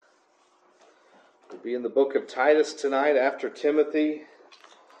Be in the book of Titus tonight, after Timothy,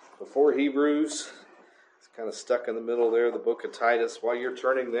 before Hebrews. It's kind of stuck in the middle there, the book of Titus. While you're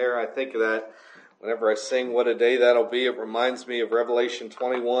turning there, I think of that whenever I sing What a Day That'll Be. It reminds me of Revelation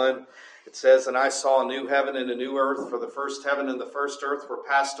 21. It says, "And I saw a new heaven and a new earth, for the first heaven and the first earth were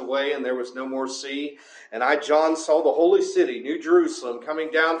passed away, and there was no more sea. And I, John, saw the holy city, New Jerusalem,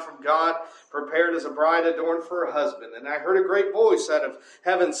 coming down from God, prepared as a bride adorned for her husband. And I heard a great voice out of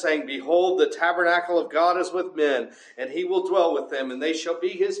heaven saying, Behold, the tabernacle of God is with men, and he will dwell with them, and they shall be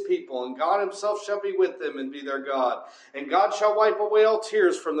his people, and God himself shall be with them and be their God. And God shall wipe away all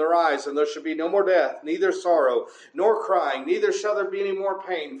tears from their eyes, and there shall be no more death, neither sorrow, nor crying, neither shall there be any more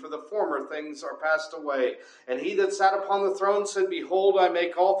pain, for the former things are passed away. And he that sat upon the throne said, Behold, I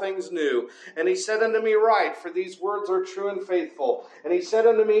make all things new. And he said unto me, Write, for these words are true and faithful. And he said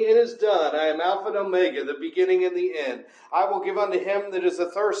unto me, It is done. I am Alpha and Omega, the beginning and the end. I will give unto him that is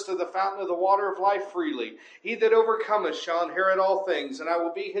athirst of the fountain of the water of life freely. He that overcometh shall inherit all things, and I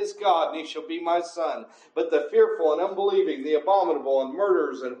will be his God, and he shall be my son. But the fearful and unbelieving, the abominable, and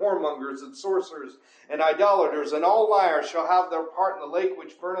murderers, and whoremongers, and sorcerers, and idolaters, and all liars shall have their part in the lake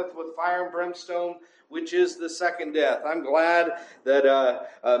which burneth with fire and brimstone, which is the second death." I'm glad that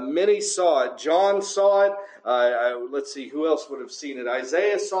many saw it. John saw it. Let's see, who else would have seen it?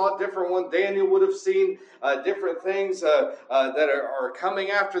 Isaiah saw it, different one. Daniel would have seen different things that are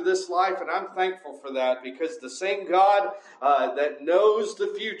coming after this life, and I'm thankful for that, because the same God that knows the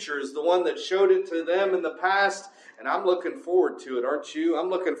future is the one that showed it to them in the past. And I'm looking forward to it, aren't you?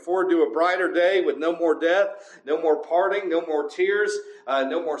 I'm looking forward to a brighter day with no more death, no more parting, no more tears,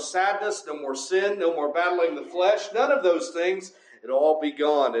 no more sadness, no more sin, no more battling the flesh. None of those things. It'll all be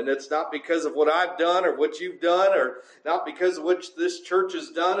gone. And it's not because of what I've done or what you've done, or not because of what this church has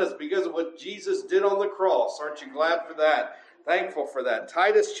done. It's because of what Jesus did on the cross. Aren't you glad for that? Thankful for that.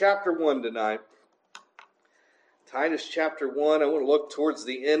 Titus chapter 1 tonight. Titus chapter 1. I want to look towards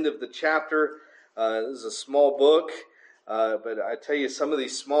the end of the chapter. This is a small book, but I tell you, some of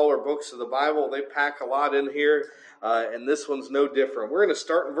these smaller books of the Bible, they pack a lot in here, and this one's no different. We're going to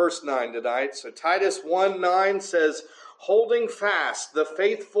start in verse 9 tonight. So Titus 1:9 says, "Holding fast the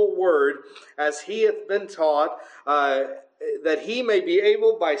faithful word as he hath been taught, that he may be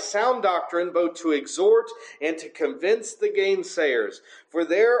able by sound doctrine both to exhort and to convince the gainsayers. For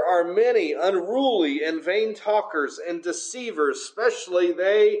there are many unruly and vain talkers and deceivers, especially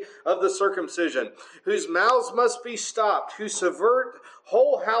they of the circumcision, whose mouths must be stopped, who subvert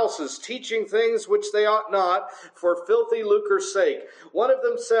whole houses, teaching things which they ought not, for filthy lucre's sake. One of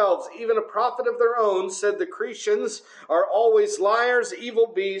themselves, even a prophet of their own, said the Cretans are always liars, evil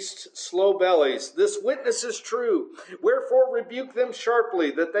beasts, slow bellies. This witness is true. Wherefore rebuke them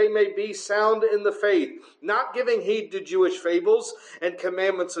sharply, that they may be sound in the faith, not giving heed to Jewish fables and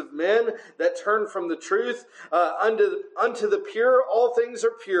commandments of men that turn from the truth. Unto the pure all things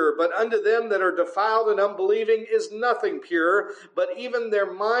are pure, but unto them that are defiled and unbelieving is nothing pure, but even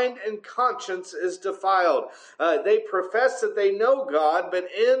their mind and conscience is defiled. They profess that they know God, but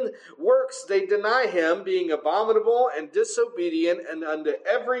in works they deny him, being abominable and disobedient, and unto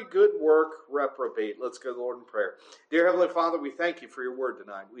every good work reprobate." Let's go to the Lord in prayer. Dear Heavenly Father, we thank you for your word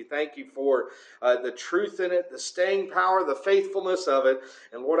tonight. We thank you for the truth in it, the staying power, the faithfulness of it.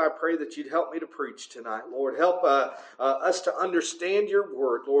 And Lord, I pray that you'd help me to preach tonight. Lord, help us to understand your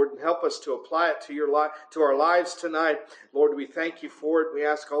word, Lord, and help us to apply it to our lives tonight. Lord, we thank you for it. We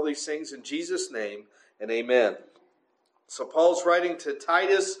ask all these things in Jesus' name, and amen. So Paul's writing to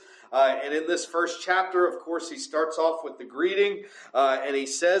Titus, and in this first chapter, of course, he starts off with the greeting, and he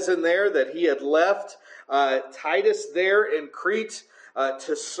says in there that he had left Titus there in Crete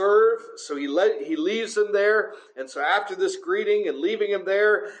to serve. So he leaves him there. And so after this greeting and leaving him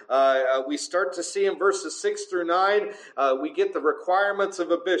there, we start to see in verses 6 through 9, we get the requirements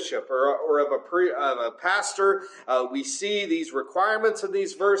of a bishop or of a pastor. We see these requirements in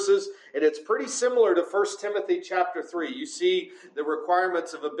these verses, and it's pretty similar to 1 Timothy chapter 3. You see the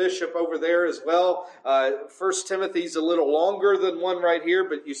requirements of a bishop over there as well. 1 Timothy's a little longer than one right here,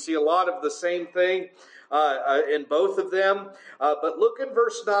 but you see a lot of the same thing in both of them. But look in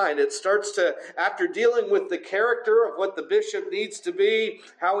verse 9. It starts to, after dealing with the character of what the bishop needs to be,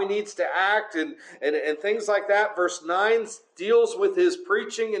 how he needs to act, and things like that, verse 9 deals with his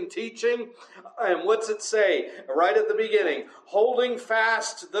preaching and teaching. And what's it say right at the beginning? Holding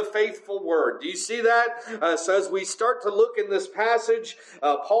fast the faithful word. Do you see that? So as we start to look in this passage,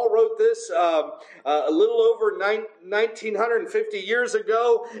 Paul wrote this a little over 1950 years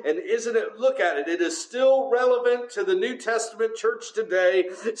ago. And isn't it, look at it, it is still still relevant to the New Testament church today,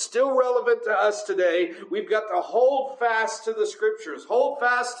 still relevant to us today. We've got to hold fast to the Scriptures, hold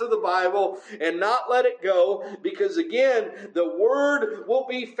fast to the Bible, and not let it go, because again, the Word will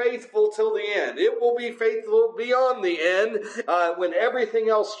be faithful till the end. It will be faithful beyond the end. When everything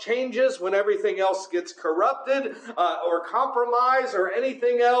else changes, when everything else gets corrupted or compromised or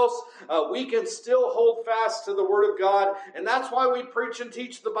anything else, we can still hold fast to the Word of God. And that's why we preach and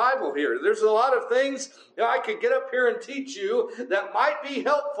teach the Bible here. There's a lot of things I could get up here and teach you that might be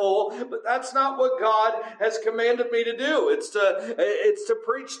helpful, but that's not what God has commanded me to do. It's to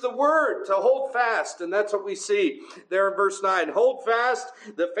preach the Word, to hold fast. And that's what we see there in verse 9. Hold fast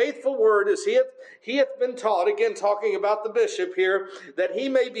the faithful word as he hath been taught, again talking about the bishop here, that he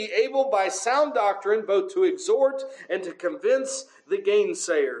may be able by sound doctrine both to exhort and to convince the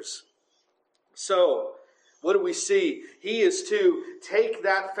gainsayers. So, what do we see? He is to take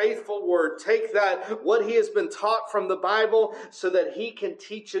that faithful word, take that, what he has been taught from the Bible, so that he can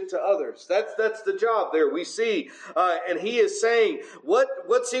teach it to others. That's the job there. We see, and he is saying,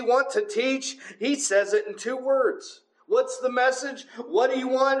 what's he want to teach? He says it in 2 words. What's the message? What do you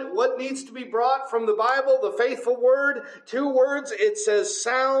want? What needs to be brought from the Bible, the faithful word? 2 words. It says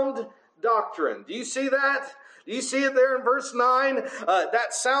sound doctrine. Do you see that? Do you see it there in verse 9?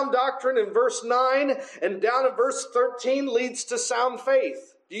 That sound doctrine in verse 9 and down in verse 13 leads to sound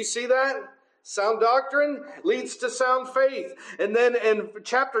faith. Do you see that? Sound doctrine leads to sound faith. And then in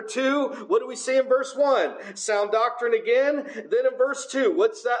chapter 2, what do we see in verse 1? Sound doctrine again. Then in verse 2,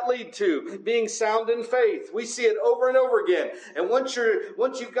 what's that lead to? Being sound in faith. We see it over and over again. And once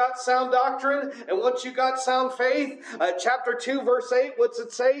you've got sound doctrine and once you've got sound faith, chapter 2, verse 8, what's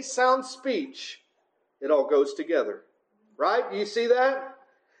it say? Sound speech. It all goes together. Right? You see that?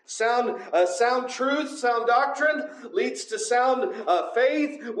 Sound truth, sound doctrine leads to sound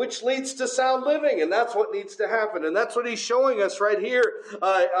faith, which leads to sound living. And that's what needs to happen. And that's what he's showing us right here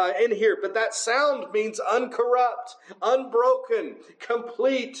in here. But that sound means uncorrupt, unbroken,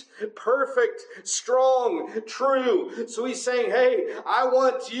 complete, perfect, strong, true. So he's saying, hey, I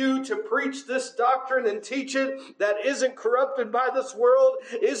want you to preach this doctrine and teach it that isn't corrupted by this world,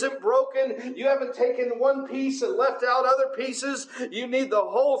 isn't broken. You haven't taken one piece and left out other pieces. You need the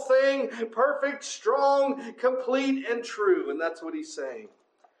whole thing, perfect, strong, complete, and true. And that's what he's saying.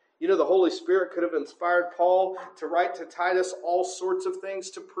 You know, the Holy Spirit could have inspired Paul to write to Titus all sorts of things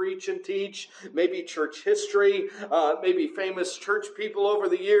to preach and teach. Maybe church history, maybe famous church people over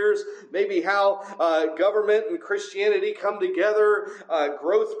the years, maybe how government and Christianity come together,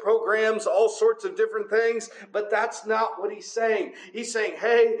 growth programs, all sorts of different things. But that's not what he's saying. He's saying,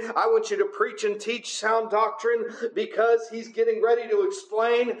 hey, I want you to preach and teach sound doctrine, because he's getting ready to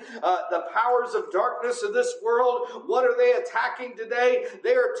explain the powers of darkness of this world. What are they attacking today?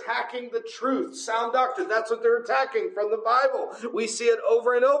 They are attacking the truth, sound doctrine. That's what they're attacking from the Bible. We see it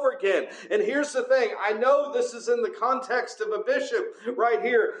over and over again. And here's the thing. I know this is in the context of a bishop right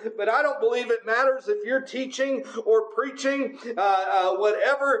here, but I don't believe it matters if you're teaching or preaching,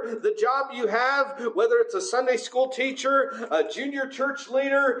 whatever the job you have, whether it's a Sunday school teacher, a junior church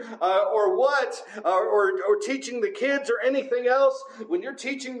leader, or what, or teaching the kids or anything else. When you're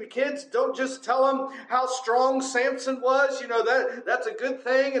teaching the kids, don't just tell them how strong Samson was. You know, that's a good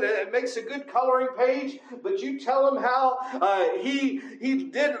thing, and it makes a good coloring page, but you tell him how he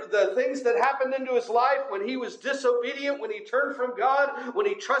did the things that happened into his life when he was disobedient, when he turned from God, when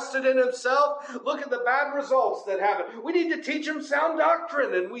he trusted in himself. Look at the bad results that happened. We need to teach him sound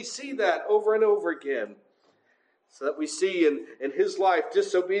doctrine, and we see that over and over again. So that we see in his life,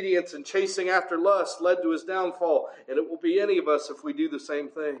 disobedience and chasing after lust led to his downfall, and it will be any of us if we do the same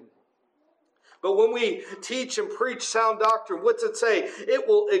thing. But when we teach and preach sound doctrine, what's it say? It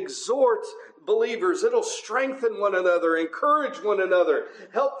will exhort believers. It'll strengthen one another, encourage one another,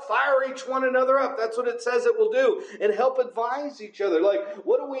 help fire each one another up. That's what it says it will do. And help advise each other. Like,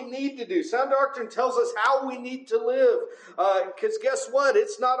 what do we need to do? Sound doctrine tells us how we need to live. Because guess what?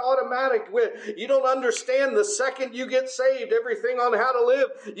 It's not automatic. You don't understand the second you get saved, everything on how to live.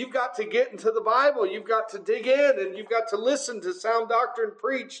 You've got to get into the Bible. You've got to dig in, and you've got to listen to sound doctrine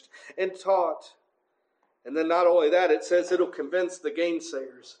preached and taught. And then not only that, it says it'll convince the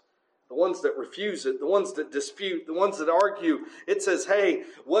gainsayers. The ones that refuse it, the ones that dispute, the ones that argue. It says, hey,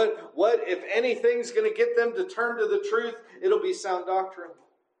 what if anything's going to get them to turn to the truth? It'll be sound doctrine.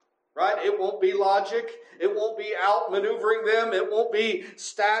 Right? It won't be logic. It won't be outmaneuvering them. It won't be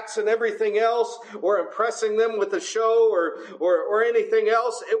stats and everything else, or impressing them with a show or anything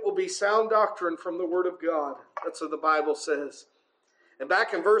else. It will be sound doctrine from the Word of God. That's what the Bible says. And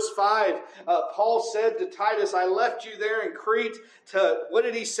back in verse 5, Paul said to Titus, I left you there in Crete to, what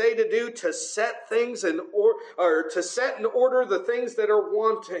did he say to do? To set things in or to set in order the things that are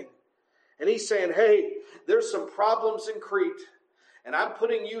wanting. And he's saying, hey, there's some problems in Crete, and I'm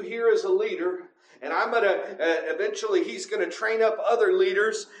putting you here as a leader. And I'm going to, eventually he's going to train up other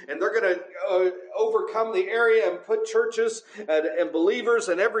leaders, and they're going to overcome the area and put churches and believers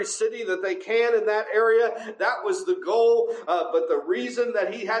in every city that they can in that area. That was the goal. But the reason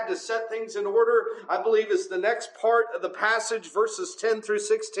that he had to set things in order, I believe, is the next part of the passage, verses 10 through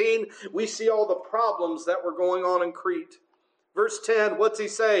 16. We see all the problems that were going on in Crete. Verse 10, what's he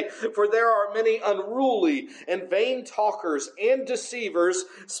say? For there are many unruly and vain talkers and deceivers,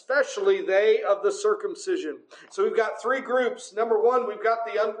 especially they of the circumcision. So we've got three groups. Number one, we've got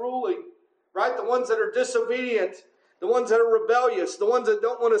the unruly, right? The ones that are disobedient. The ones that are rebellious, the ones that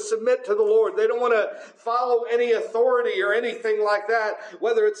don't want to submit to the Lord. They don't want to follow any authority or anything like that,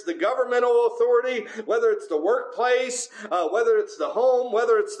 whether it's the governmental authority, whether it's the workplace, whether it's the home,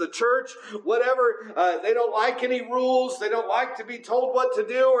 whether it's the church, whatever. They don't like any rules. They don't like to be told what to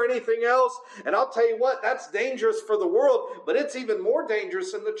do or anything else. And I'll tell you what, that's dangerous for the world, but it's even more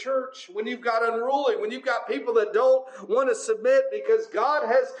dangerous in the church when you've got unruly, when you've got people that don't want to submit, because God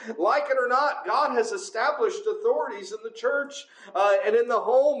has, like it or not, God has established authorities in the church and in the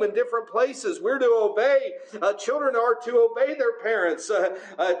home and different places. We're to obey. Children are to obey their parents.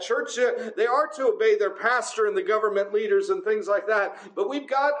 Church, they are to obey their pastor and the government leaders and things like that. But we've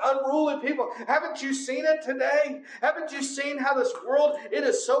got unruly people. Haven't you seen it today? Haven't you seen how this world, it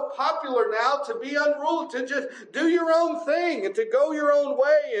is so popular now to be unruly, to just do your own thing and to go your own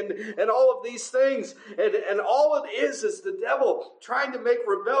way and all of these things. And all it is the devil trying to make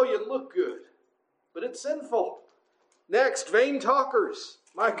rebellion look good. But it's sinful. Next, vain talkers.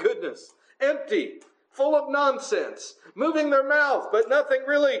 My goodness. Empty. Full of nonsense. Moving their mouth, but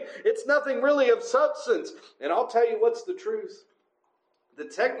it's nothing really of substance. And I'll tell you what's the truth. The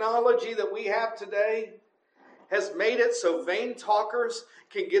technology that we have today has made it so vain talkers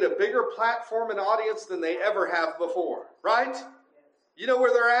can get a bigger platform and audience than they ever have before. Right? You know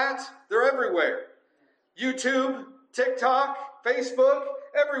where they're at? They're everywhere. YouTube, TikTok, Facebook,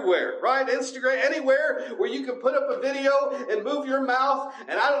 everywhere, right? Instagram, anywhere where you can put up a video and move your mouth.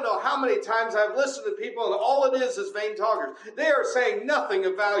 And I don't know how many times I've listened to people, and all it is vain talkers. They are saying nothing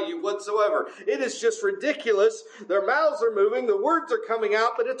of value whatsoever. It is just ridiculous. Their mouths are moving, the words are coming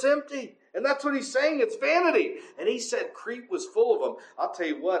out, but it's empty. And that's what he's saying. It's vanity. And he said Crete was full of them. I'll tell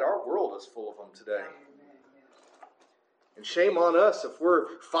you what, our world is full of them today. And shame on us if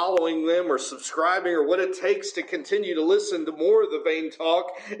we're following them or subscribing or what it takes to continue to listen to more of the vain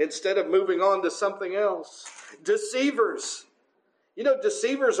talk instead of moving on to something else. Deceivers. You know,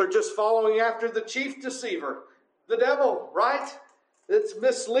 deceivers are just following after the chief deceiver, the devil, right? It's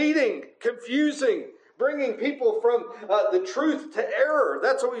misleading, confusing, bringing people from the truth to error.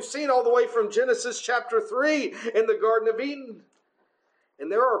 That's what we've seen all the way from Genesis chapter 3 in the Garden of Eden.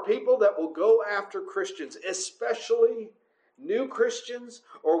 And there are people that will go after Christians, especially new Christians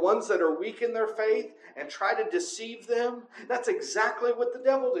or ones that are weak in their faith, and try to deceive them. That's exactly what the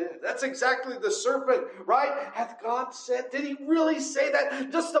devil did. That's exactly the serpent, right? Hath God said? Did he really say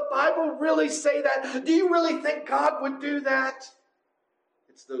that? Does the Bible really say that? Do you really think God would do that?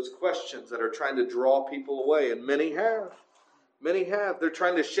 It's those questions that are trying to draw people away, and many have. Many have. They're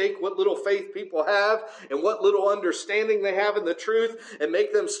trying to shake what little faith people have and what little understanding they have in the truth and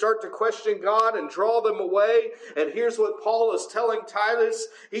make them start to question God and draw them away. And here's what Paul is telling Titus.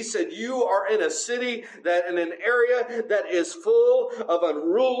 He said, you are in a city, that in an area that is full of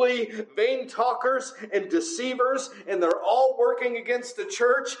unruly, vain talkers and deceivers, and they're all working against the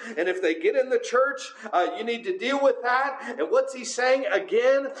church. And if they get in the church, you need to deal with that. And what's he saying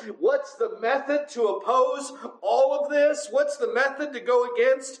again? What's the method to oppose all of this? What's the method to go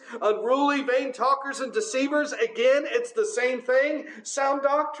against unruly, vain talkers and deceivers? Again, it's the same thing. Sound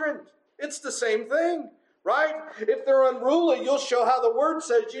doctrine. It's the same thing, right? If they're unruly, you'll show how the Word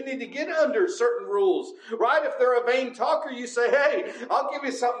says you need to get under certain rules, right? If they're a vain talker, you say, hey, I'll give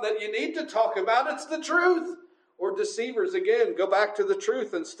you something that you need to talk about. It's the truth. Or deceivers, again, go back to the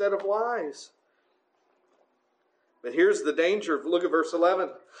truth instead of lies. But here's the danger. Look at verse 11.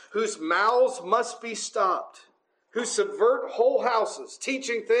 Whose mouths must be stopped, who subvert whole houses,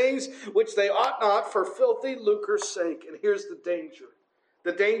 teaching things which they ought not for filthy lucre's sake. And here's the danger.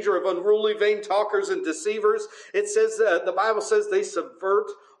 The danger of unruly, vain talkers and deceivers. It says, the Bible says they subvert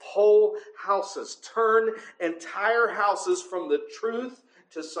whole houses, turn entire houses from the truth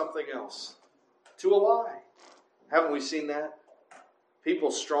to something else, to a lie. Haven't we seen that?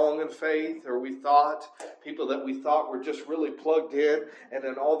 People strong in faith, or people that we thought were just really plugged in, and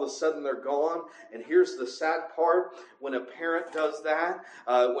then all of a sudden they're gone. And here's the sad part: when a parent does that,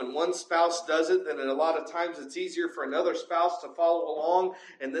 when one spouse does it, then a lot of times it's easier for another spouse to follow along,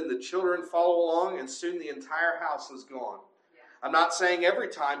 and then the children follow along, and soon the entire house is gone. I'm not saying every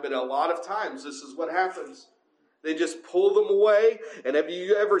time, but a lot of times this is what happens. They just pull them away. And have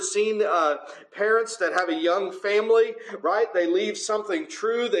you ever seen parents that have a young family, right? They leave something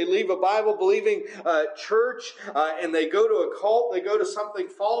true. They leave a Bible-believing church, and they go to a cult. They go to something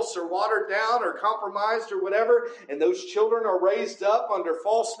false or watered down or compromised or whatever. And those children are raised up under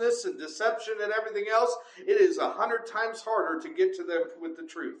falseness and deception and everything else. It is 100 times harder to get to them with the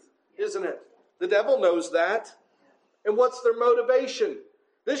truth, isn't it? The devil knows that. And what's their motivation?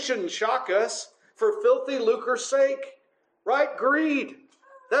 This shouldn't shock us. For filthy lucre's sake, right? Greed.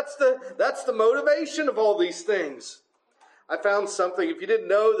 That's the motivation of all these things. I found something. If you didn't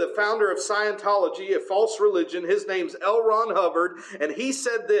know, the founder of Scientology, a false religion, his name's L. Ron Hubbard, and he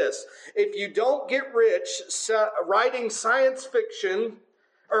said this: if you don't get rich writing science fiction,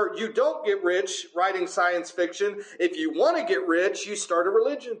 or you don't get rich writing science fiction, if you want to get rich, you start a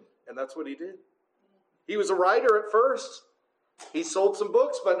religion. And that's what he did. He was a writer at first. He sold some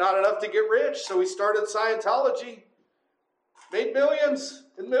books, but not enough to get rich, so he started Scientology. Made millions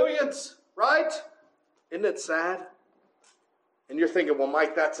and millions, right? Isn't it sad? And you're thinking, well,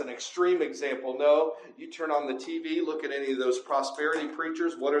 Mike, that's an extreme example. No, you turn on the TV, look at any of those prosperity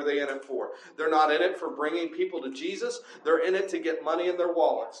preachers. What are they in it for? They're not in it for bringing people to Jesus. They're in it to get money in their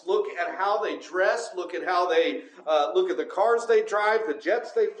wallets. Look at how they dress. Look at how they look at the cars they drive, the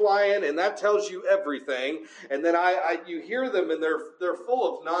jets they fly in, and that tells you everything. And then you hear them, and they're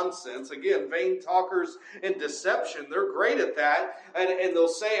full of nonsense. Again, vain talkers and deception. They're great at that. And they'll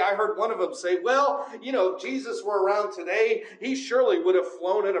say, I heard one of them say, well, if Jesus were around today, he surely would have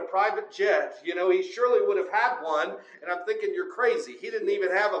flown in a private jet. He surely would have had one. And I'm thinking, you're crazy. He didn't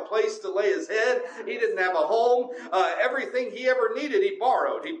even have a place to lay his head. He didn't have a home. Everything he ever needed, he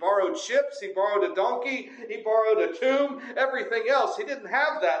borrowed. He borrowed ships. He borrowed a donkey. He borrowed a tomb. Everything else. He didn't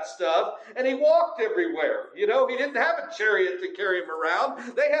have that stuff. And he walked everywhere. He didn't have a chariot to carry him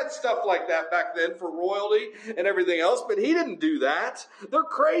around. They had stuff like that back then for royalty and everything else. But he didn't do that. They're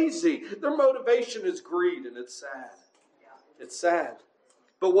crazy. Their motivation is greed, and it's sad. It's sad.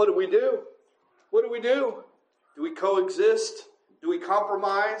 But what do we do? What do we do? Do we coexist? Do we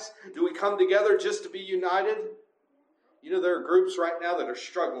compromise? Do we come together just to be united? There are groups right now that are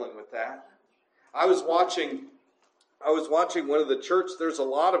struggling with that. I was watching one of the church. There's a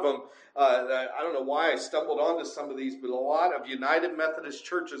lot of them. I don't know why I stumbled onto some of these, but a lot of United Methodist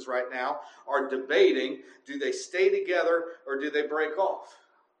churches right now are debating, do they stay together or do they break off?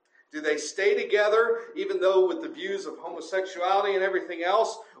 Do they stay together, even though with the views of homosexuality and everything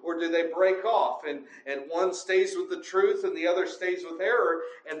else, or do they break off? And one stays with the truth and the other stays with error,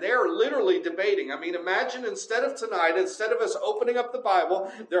 and they're literally debating. Imagine instead of us opening up the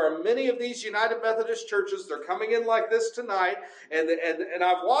Bible, there are many of these United Methodist churches, they're coming in like this tonight, and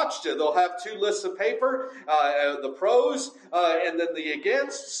I've watched it. They'll have 2 lists of paper, the pros, and then the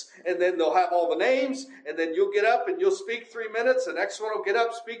againsts, and then they'll have all the names, and then you'll get up and you'll speak 3 minutes, the next one will get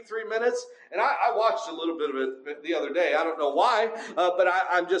up, speak 3 minutes, and I watched a little bit of it the other day. I don't know why, but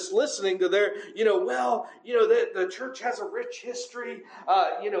I'm just listening to their, the church has a rich history.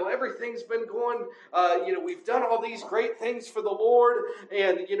 Everything's been going, we've done all these great things for the Lord.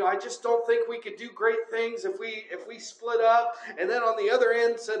 And, I just don't think we could do great things if we split up. And then on the other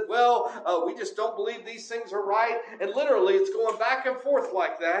end said, we just don't believe these things are right. And literally it's going back and forth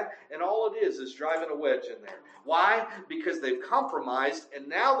like that. And all it is driving a wedge in there. Why? Because they've compromised. And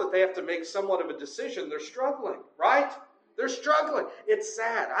now that they have to make somewhat of a decision, they're struggling, right? They're struggling. It's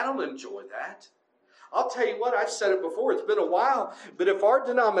sad. I don't enjoy that. I'll tell you what, I've said it before, it's been a while, but if our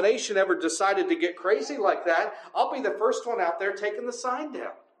denomination ever decided to get crazy like that, I'll be the first one out there taking the sign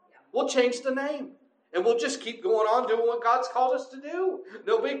down. We'll change the name, and we'll just keep going on doing what God's called us to do.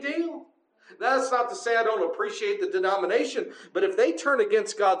 No big deal. That's not to say I don't appreciate the denomination, but if they turn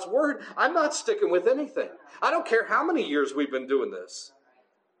against God's word, I'm not sticking with anything. I don't care how many years we've been doing this.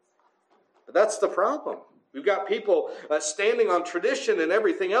 But that's the problem. We've got people standing on tradition and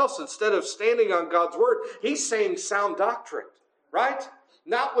everything else instead of standing on God's word. He's saying sound doctrine, right?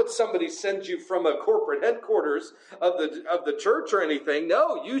 Not what somebody sends you from a corporate headquarters of the church or anything.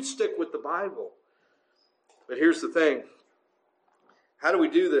 No, you stick with the Bible. But here's the thing. How do we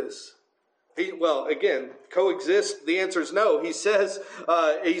do this? Again, coexist. The answer is no. He said,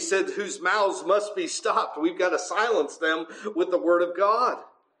 whose mouths must be stopped. We've got to silence them with the word of God.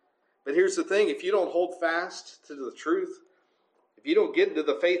 But here's the thing, if you don't hold fast to the truth, if you don't get into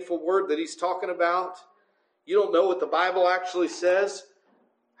the faithful word that he's talking about, you don't know what the Bible actually says,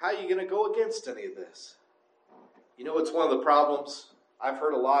 how are you going to go against any of this? You know, it's one of the problems. I've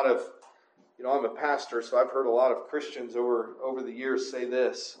heard a lot of, I'm a pastor, so I've heard a lot of Christians over the years say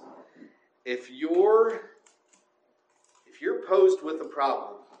this. If you're posed with a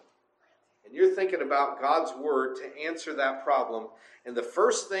problem, and you're thinking about God's word to answer that problem, and the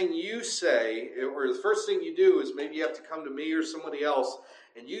first thing you say, or the first thing you do is maybe you have to come to me or somebody else,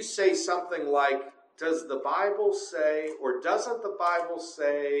 and you say something like, does the Bible say, or doesn't the Bible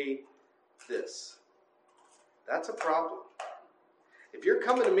say this? That's a problem. If you're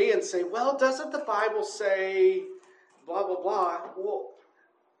coming to me and say, well, doesn't the Bible say blah, blah, blah, well,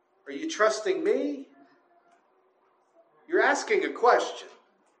 are you trusting me? You're asking a question.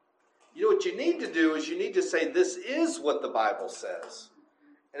 You know what you need to do is you need to say, this is what the Bible says.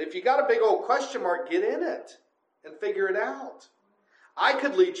 And if you got a big old question mark, get in it and figure it out. I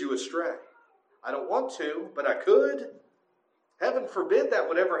could lead you astray. I don't want to, but I could. Heaven forbid that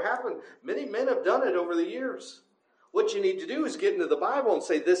would ever happen. Many men have done it over the years. What you need to do is get into the Bible and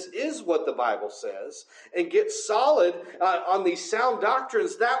say, this is what the Bible says, and get solid on these sound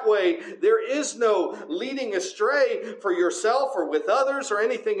doctrines. That way, there is no leading astray for yourself or with others or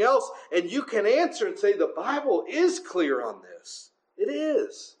anything else. And you can answer and say, the Bible is clear on this. It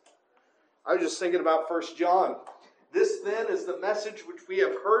is. I was just thinking about 1 John. This then is the message which we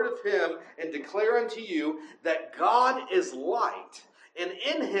have heard of him and declare unto you, that God is light, and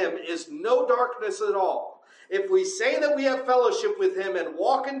in him is no darkness at all. If we say that we have fellowship with him and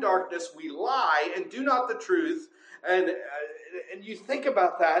walk in darkness, we lie and do not the truth. And you think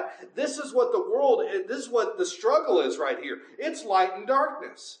about that. This is what this is what the struggle is right here. It's light and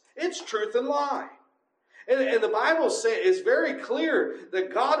darkness. It's truth and lie. And the Bible is very clear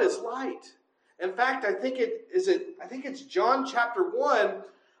that God is light. In fact, I think it's John chapter 1.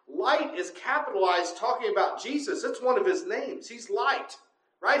 Light is capitalized talking about Jesus. It's one of his names. He's light,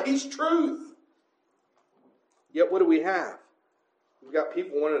 right? He's truth. Yet what do we have? We've got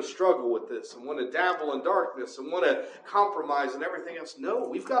people wanting to struggle with this and want to dabble in darkness and want to compromise and everything else. No,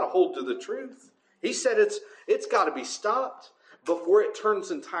 we've got to hold to the truth. He said it's got to be stopped before it turns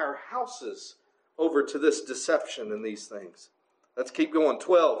entire houses over to this deception and these things. Let's keep going.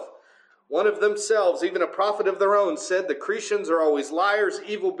 12. One of themselves, even a prophet of their own, said the Cretians are always liars,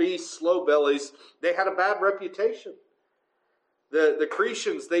 evil beasts, slow bellies. They had a bad reputation. The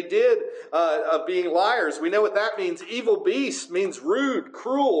Cretians, they did of being liars. We know what that means. Evil beasts means rude,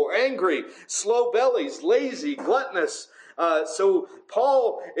 cruel, angry, slow bellies, lazy, gluttonous. So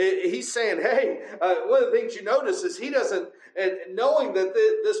Paul, he's saying, hey, one of the things you notice is he doesn't, and knowing that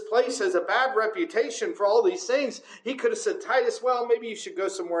this place has a bad reputation for all these things, he could have said, Titus, well, maybe you should go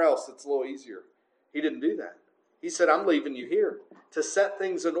somewhere else that's a little easier. He didn't do that. He said, I'm leaving you here to set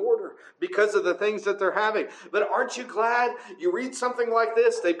things in order because of the things that they're having. But aren't you glad you read something like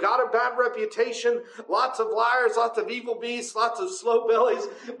this? They've got a bad reputation, lots of liars, lots of evil beasts, lots of slow bellies.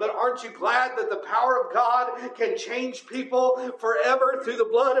 But aren't you glad that the power of God can change people forever through the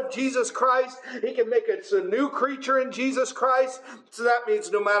blood of Jesus Christ? He can make us a new creature in Jesus Christ. So that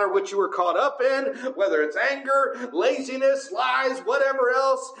means no matter what you were caught up in, whether it's anger, laziness, lies, whatever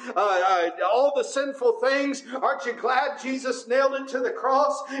else, all the sinful things, aren't you glad Jesus nailed it to the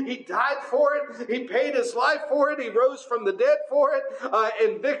cross? He died for it. He paid his life for it. He rose from the dead for it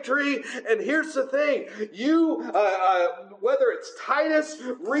in victory. And here's the thing. Whether it's Titus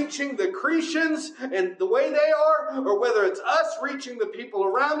reaching the Cretians and the way they are, or whether it's us reaching the people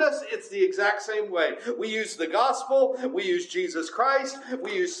around us, it's the exact same way. We use the gospel. We use Jesus Christ.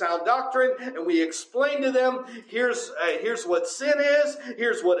 We use sound doctrine. And we explain to them, here's what sin is.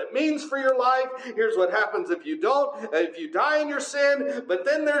 Here's what it means for your life. Here's what happens if you die in your sin, but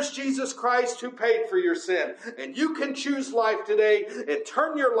then there's Jesus Christ who paid for your sin. And you can choose life today and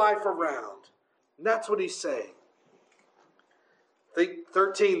turn your life around. And that's what he's saying.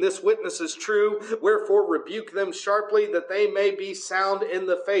 13, this witness is true, wherefore rebuke them sharply that they may be sound in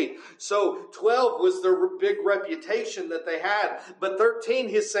the faith. So 12 was their big reputation that they had. But 13,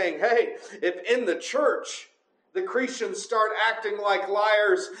 he's saying, hey, if in the church the Cretians start acting like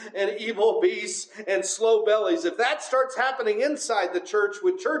liars and evil beasts and slow bellies, if that starts happening inside the church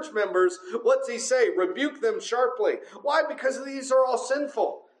with church members, what's he say? Rebuke them sharply. Why? Because these are all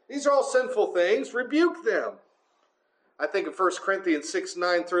sinful. These are all sinful things. Rebuke them. I think of 1 Corinthians 6,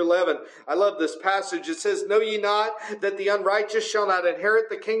 9 through 11. I love this passage. It says, "Know ye not that the unrighteous shall not inherit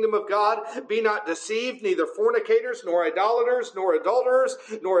the kingdom of God? Be not deceived, neither fornicators, nor idolaters, nor adulterers,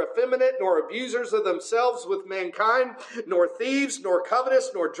 nor effeminate, nor abusers of themselves with mankind, nor thieves, nor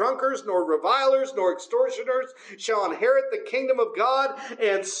covetous, nor drunkards, nor revilers, nor extortioners shall inherit the kingdom of God.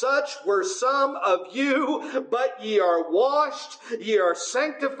 And such were some of you, but ye are washed, ye are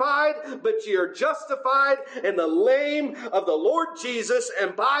sanctified, but ye are justified in the name of the Lord Jesus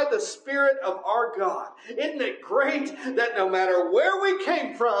and by the Spirit of our God." Isn't it great that no matter where we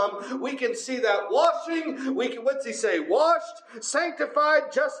came from, we can see that washing, what's he say? Washed,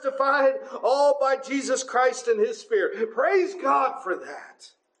 sanctified, justified, all by Jesus Christ and His Spirit. Praise God for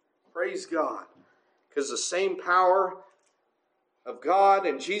that. Praise God. Because the same power of God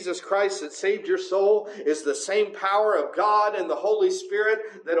and Jesus Christ that saved your soul is the same power of God and the Holy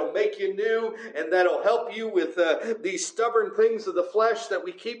Spirit that'll make you new and that'll help you with these stubborn things of the flesh that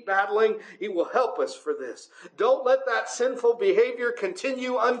we keep battling. He will help us for this. Don't let that sinful behavior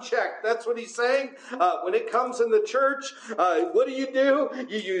continue unchecked. That's what he's saying. When it comes in the church, what do?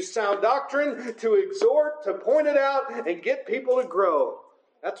 You use sound doctrine to exhort, to point it out, and get people to grow.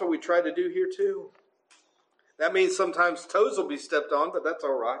 That's what we try to do here too. That means sometimes toes will be stepped on, but that's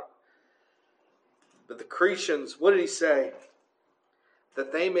all right. But the Cretans, what did he say?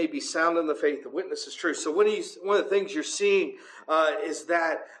 That they may be sound in the faith. The witness is true. So one of the things you're seeing is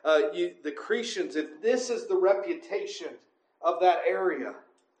that the Cretans, if this is the reputation of that area,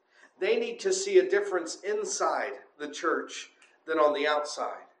 they need to see a difference inside the church than on the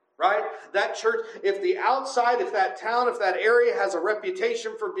outside. Right? That church, if the outside, if that town, if that area has a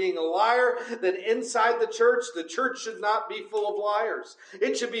reputation for being a liar, then inside the church should not be full of liars.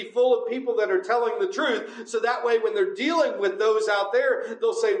 It should be full of people that are telling the truth. So that way when they're dealing with those out there,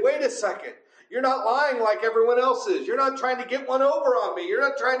 they'll say, wait a second. You're not lying like everyone else is. You're not trying to get one over on me. You're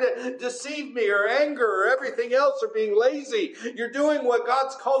not trying to deceive me or anger or everything else or being lazy. You're doing what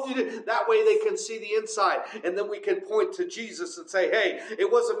God's called you to. That way they can see the inside. And then we can point to Jesus and say, hey,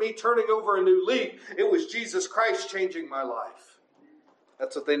 it wasn't me turning over a new leaf. It was Jesus Christ changing my life.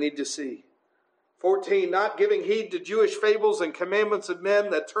 That's what they need to see. 14, not giving heed to Jewish fables and commandments of men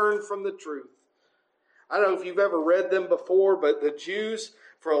that turn from the truth. I don't know if you've ever read them before, but the Jews,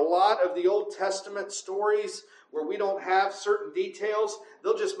 for a lot of the Old Testament stories where we don't have certain details,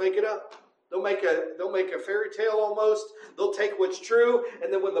 they'll just make it up. They'll make a fairy tale almost. They'll take what's true,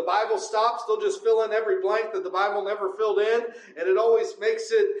 and then when the Bible stops, they'll just fill in every blank that the Bible never filled in. And it always makes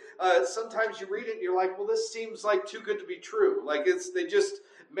it, sometimes you read it and you're like, well, this seems like too good to be true. Like they just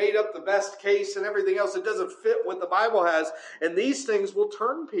made up the best case and everything else. It doesn't fit what the Bible has. And these things will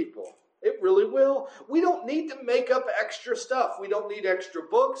turn people. It really will. We don't need to make up extra stuff. We don't need extra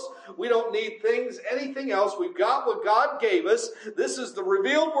books. We don't need anything else. We've got what God gave us. This is the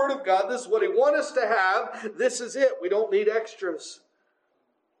revealed Word of God. This is what He wants us to have. This is it. We don't need extras.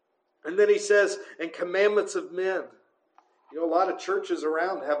 And then he says, and commandments of men. You know, a lot of churches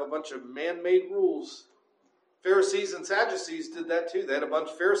around have a bunch of man-made rules. Pharisees and Sadducees did that too. They had a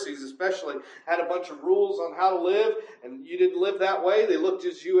bunch of Pharisees especially, had a bunch of rules on how to live, and you didn't live that way. They looked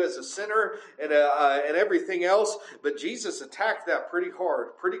at you as a sinner and everything else. But Jesus attacked that pretty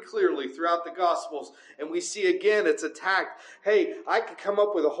hard, pretty clearly throughout the Gospels. And we see again it's attacked. Hey, I could come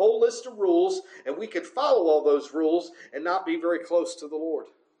up with a whole list of rules, and we could follow all those rules and not be very close to the Lord.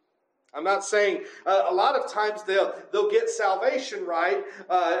 I'm not saying a lot of times they'll get salvation right,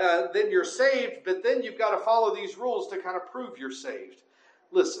 then you're saved, but then you've got to follow these rules to kind of prove you're saved.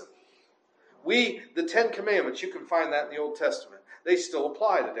 Listen, the 10 Commandments, you can find that in the Old Testament. They still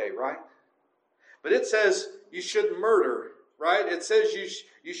apply today, right? But it says you shouldn't murder, right? It says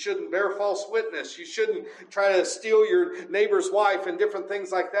you shouldn't bear false witness. You shouldn't try to steal your neighbor's wife and different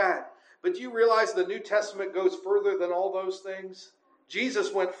things like that. But do you realize the New Testament goes further than all those things?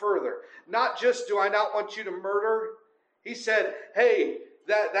 Jesus went further. Not just, do I not want you to murder? He said, hey,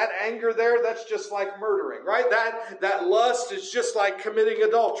 that anger there, that's just like murdering, right? That lust is just like committing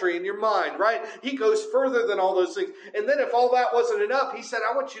adultery in your mind, right? He goes further than all those things. And then if all that wasn't enough, he said,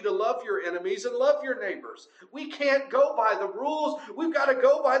 I want you to love your enemies and love your neighbors. We can't go by the rules. We've got to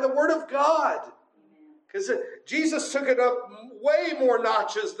go by the Word of God. Because Jesus took it up way more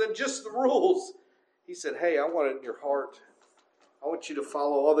notches than just the rules. He said, hey, I want it in your heart. I want you to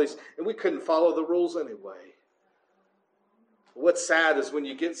follow all these. And we couldn't follow the rules anyway. What's sad is when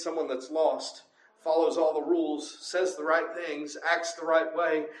you get someone that's lost, follows all the rules, says the right things, acts the right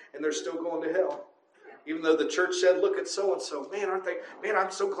way, and they're still going to hell. Even though the church said, look at so-and-so. Man, aren't they? Man, I'm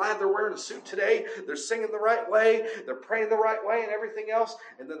so glad they're wearing a suit today. They're singing the right way. They're praying the right way and everything else.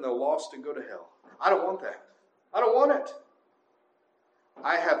 And then they're lost and go to hell. I don't want that. I don't want it.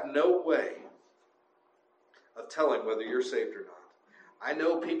 I have no way of telling whether you're saved or not. I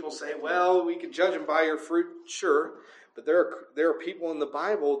know people say, well, we can judge them by your fruit. Sure. But there are people in the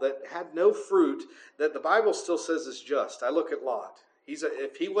Bible that had no fruit that the Bible still says is just. I look at Lot.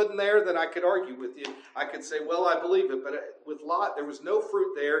 If he wasn't there, then I could argue with you. I could say, well, I believe it. But with Lot, there was no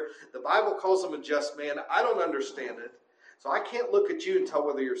fruit there. The Bible calls him a just man. I don't understand it. So I can't look at you and tell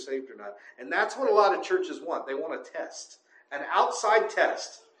whether you're saved or not. And that's what a lot of churches want. They want a test, an outside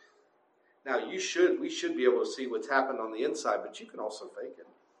test. Now, we should be able to see what's happened on the inside, but you can also fake it.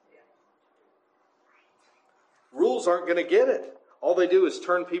 Rules aren't going to get it. All they do is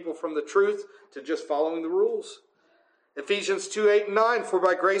turn people from the truth to just following the rules. Ephesians 2:8-9, for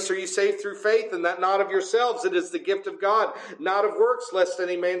by grace are you saved through faith, and that not of yourselves, it is the gift of God, not of works, lest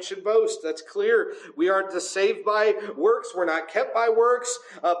any man should boast. That's clear. We aren't saved by works. We're not kept by works.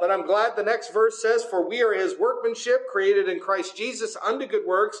 But I'm glad the next verse says, for we are his workmanship, created in Christ Jesus unto good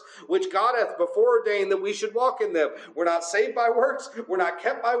works, which God hath before ordained that we should walk in them. We're not saved by works. We're not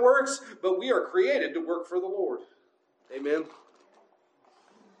kept by works, but we are created to work for the Lord. Amen.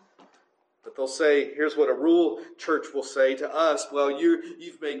 But they'll say, here's what a rule church will say to us. Well,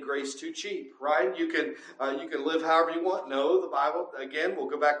 you've made grace too cheap, right? You can live however you want. No, the Bible, again, we'll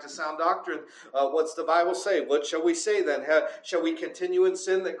go back to sound doctrine. What's the Bible say? What shall we say then? Shall we continue in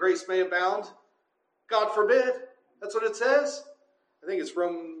sin that grace may abound? God forbid. That's what it says. I think it's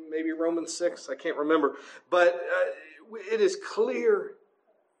maybe Romans 6. I can't remember. But it is clear.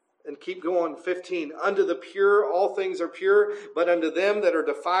 And keep going, 15. Unto the pure all things are pure, but unto them that are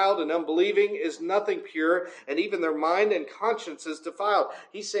defiled and unbelieving is nothing pure, and even their mind and conscience is defiled.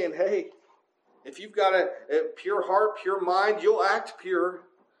 He's saying, hey, if you've got a pure heart, pure mind, you'll act pure.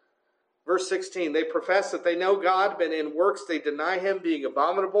 Verse 16, they profess that they know God, but in works they deny him, being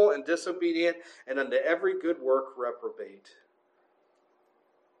abominable and disobedient, and unto every good work reprobate.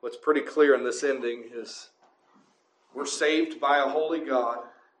 What's pretty clear in this ending is we're saved by a holy God.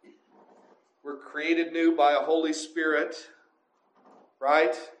 We're created new by a Holy Spirit,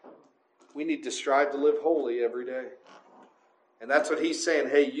 right? We need to strive to live holy every day. And that's what he's saying.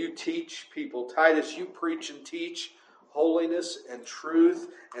 Hey, you teach people. Titus, you preach and teach holiness and truth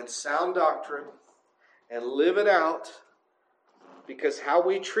and sound doctrine and live it out. Because how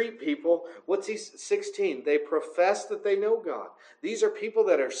we treat people, what's he 16? They profess that they know God. These are people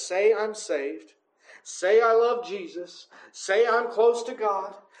that say I'm saved, say I love Jesus, say I'm close to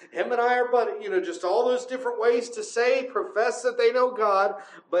God. Him and I are buddy, just all those different ways to say, profess that they know God,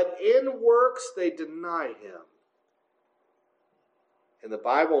 but in works they deny him. And the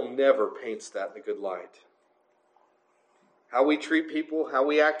Bible never paints that in a good light. How we treat people, how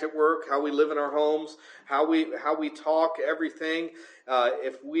we act at work, how we live in our homes, how we talk, everything.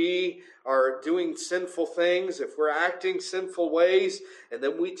 If we are doing sinful things, if we're acting sinful ways, and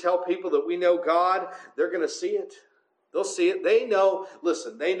then we tell people that we know God, they're going to see it. They'll see it. They know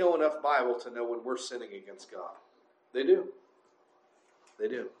enough Bible to know when we're sinning against God. They do. They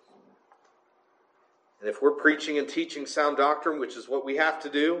do. And if we're preaching and teaching sound doctrine, which is what we have to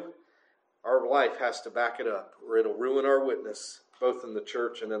do, our life has to back it up, or it'll ruin our witness, both in the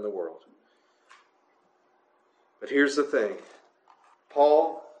church and in the world. But here's the thing.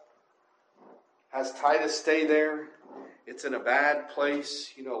 Paul has Titus stay there. It's in a bad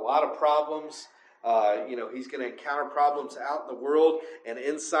place. A lot of problems. He's going to encounter problems out in the world and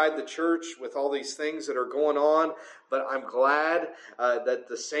inside the church with all these things that are going on. But I'm glad that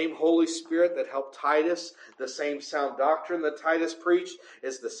the same Holy Spirit that helped Titus, the same sound doctrine that Titus preached,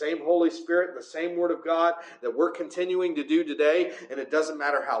 is the same Holy Spirit, the same Word of God that we're continuing to do today. And it doesn't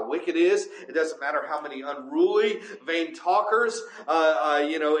matter how wicked it is. It doesn't matter how many unruly, vain talkers,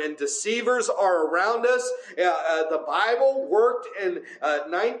 and deceivers are around us. The Bible worked in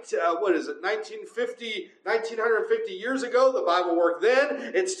 1950 years ago. The Bible worked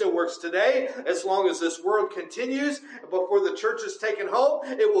then. It still works today. As long as this world continues, before the church is taken home,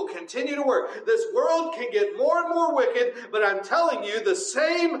 it will continue to work. This world can get more and more wicked, but I'm telling you, the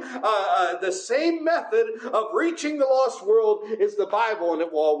same method of reaching the lost world is the Bible, and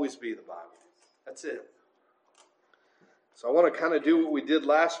it will always be the Bible. That's it. So I want to kind of do what we did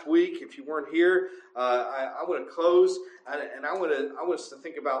last week. If you weren't here, I want to close, and I want us to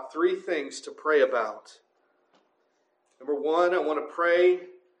think about 3 things to pray about. Number 1, I want to pray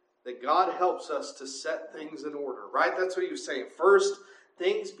that God helps us to set things in order, right? That's what he was saying. First,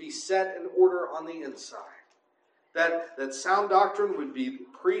 things be set in order on the inside. That sound doctrine would be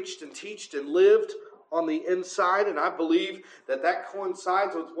preached and taught and lived on the inside, and I believe that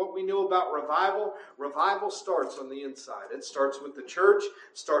coincides with what we know about revival. Revival starts on the inside. It starts with the church,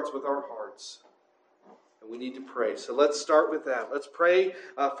 starts with our hearts. And we need to pray. So let's start with that. Let's pray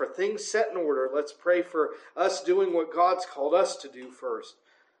for things set in order. Let's pray for us doing what God's called us to do first.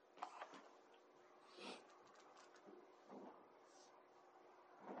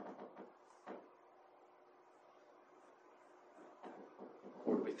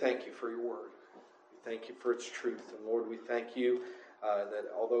 Lord, we thank you for your word. We thank you for its truth. And Lord, we thank you that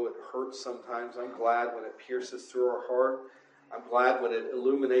although it hurts sometimes, I'm glad when it pierces through our heart. I'm glad when it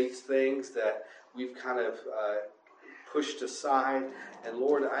illuminates things that we've kind of pushed aside. And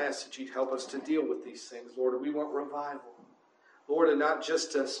Lord, I ask that you'd help us to deal with these things. Lord, we want revival. Lord, and not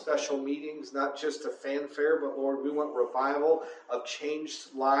just special meetings, not just a fanfare, but Lord, we want revival of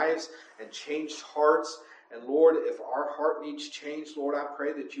changed lives and changed hearts. And Lord, if our heart needs change, Lord, I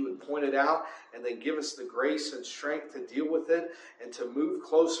pray that you would point it out and then give us the grace and strength to deal with it and to move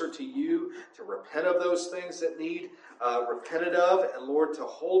closer to you, to repent of those things that need repented of, and Lord, to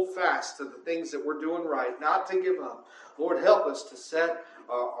hold fast to the things that we're doing right, not to give up. Lord, help us to set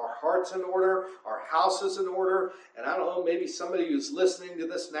our hearts in order, our houses in order. And I don't know, maybe somebody who's listening to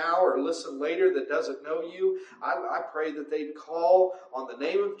this now or listen later that doesn't know you, I pray that they'd call on the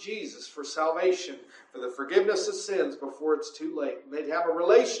name of Jesus for salvation, for the forgiveness of sins before it's too late. And they'd have a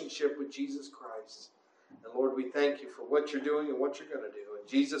relationship with Jesus Christ. And Lord, we thank you for what you're doing and what you're going to do. In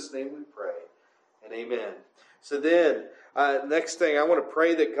Jesus' name we pray. And amen. So then, next thing, I want to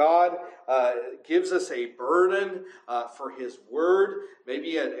pray that God gives us a burden for His Word.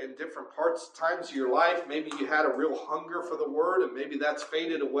 Maybe in different times of your life, maybe you had a real hunger for the Word, and maybe that's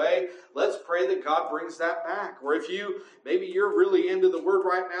faded away. Let's pray that God brings that back. Or if maybe you're really into the Word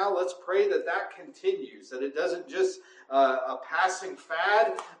right now, let's pray that that continues, that it doesn't just a passing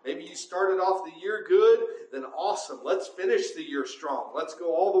fad. Maybe you started off the year good, then awesome. Let's finish the year strong. Let's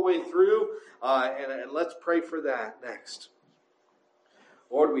go all the way through, and let's pray for that next.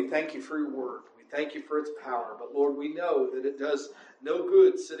 Lord, we thank you for your word. We thank you for its power. But Lord, we know that it does no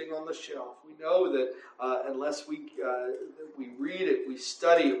good sitting on the shelf. We know that unless we read it, we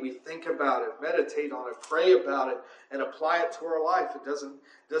study it, we think about it, meditate on it, pray about it, and apply it to our life, it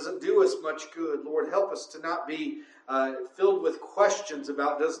doesn't do us much good. Lord, help us to not be filled with questions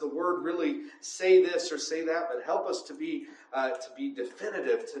about does the word really say this or say that, but help us to be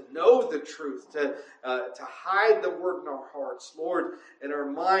definitive, to know the truth, to hide the word in our hearts, Lord, in our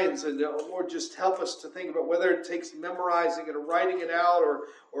minds, and Lord, just help us to think about whether it takes memorizing it or writing it out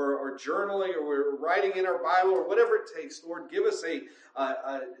or journaling or writing in our Bible or whatever it takes. Lord, give us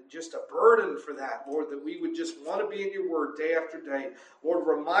just a burden for that, Lord, that we would just want to be in your word day after day. Lord,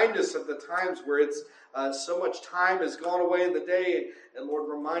 remind us of the times where it's so much time has gone away in the day, and Lord,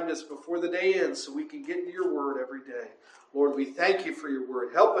 remind us before the day ends so we can get into your word every day. Lord, we thank you for your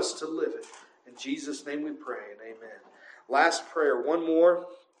word. Help us to live it. In Jesus' name we pray, and amen. Last prayer, one more,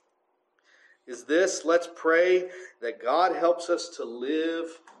 is this. Let's pray that God helps us to live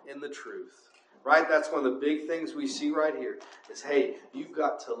in the truth. Right? That's one of the big things we see right here is, hey, you've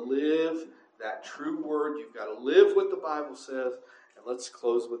got to live that true word. You've got to live what the Bible says. And let's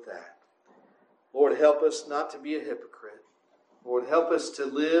close with that. Lord, help us not to be a hypocrite. Lord, help us to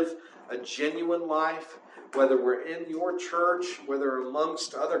live a genuine life, whether we're in your church, whether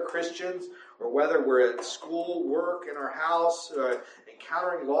amongst other Christians, or whether we're at school, work, in our house,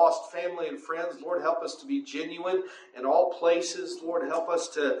 encountering lost family and friends. Lord, help us to be genuine in all places. Lord, help us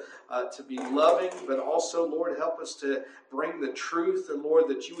to be loving, but also, Lord, help us to bring the truth. And Lord,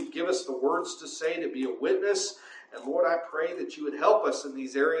 that you would give us the words to say, to be a witness. And Lord, I pray that you would help us in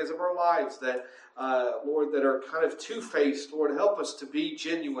these areas of our lives that, Lord, that are kind of two-faced. Lord, help us to be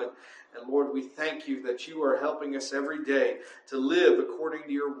genuine. And Lord, we thank you that you are helping us every day to live according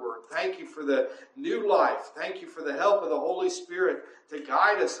to your word. Thank you for the new life. Thank you for the help of the Holy Spirit to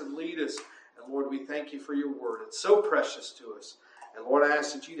guide us and lead us. And Lord, we thank you for your word. It's so precious to us. And Lord, I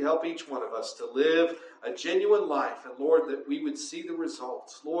ask that you'd help each one of us to live a genuine life. And Lord, that we would see the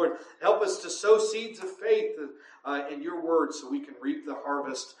results. Lord, help us to sow seeds of faith in your word so we can reap the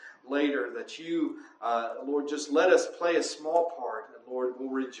harvest later. That you, Lord, just let us play a small part. And Lord, we'll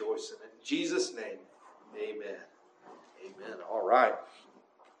rejoice in it. In Jesus' name, amen. Amen. All right.